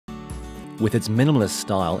With its minimalist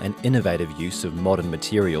style and innovative use of modern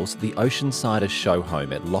materials, the Oceansider show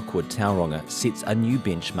home at Lockwood, Tauranga sets a new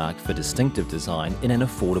benchmark for distinctive design in an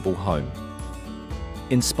affordable home.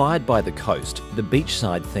 Inspired by the coast, the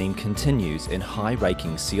beachside theme continues in high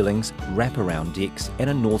raking ceilings, wraparound decks and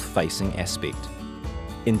a north-facing aspect.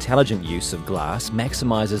 Intelligent use of glass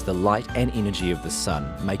maximises the light and energy of the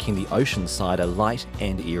sun, making the Oceansider light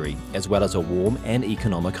and airy, as well as a warm and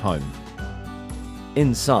economic home.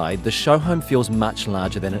 Inside, the show home feels much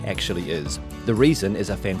larger than it actually is. The reason is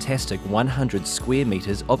a fantastic 100 square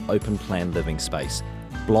metres of open-plan living space.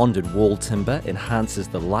 Blonded wall timber enhances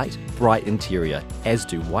the light, bright interior, as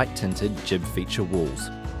do white-tinted jib feature walls.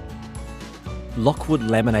 Lockwood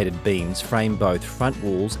laminated beams frame both front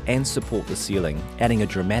walls and support the ceiling, adding a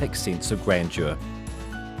dramatic sense of grandeur.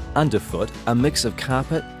 Underfoot, a mix of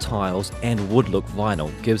carpet, tiles and wood-look vinyl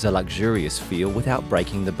gives a luxurious feel without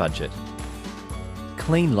breaking the budget.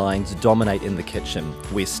 Clean lines dominate in the kitchen,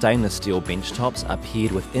 where stainless steel benchtops are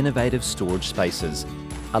paired with innovative storage spaces.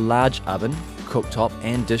 A large oven, cooktop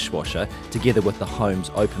and dishwasher, together with the home's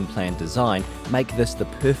open-plan design, make this the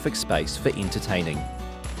perfect space for entertaining.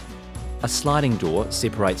 A sliding door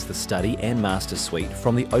separates the study and master suite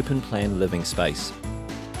from the open-plan living space.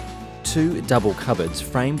 Two double cupboards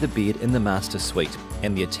frame the bed in the master suite,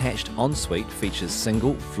 and the attached ensuite features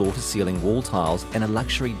single floor-to-ceiling wall tiles and a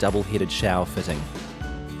luxury double-headed shower fitting.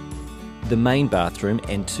 The main bathroom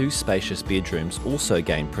and two spacious bedrooms also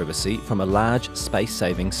gain privacy from a large,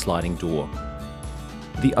 space-saving sliding door.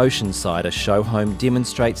 The Oceansider show home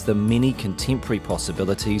demonstrates the many contemporary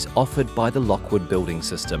possibilities offered by the Lockwood building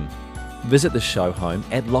system. Visit the show home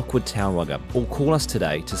at Lockwood, Tauranga, or call us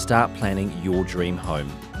today to start planning your dream home.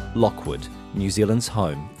 Lockwood, New Zealand's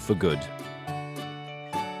home for good.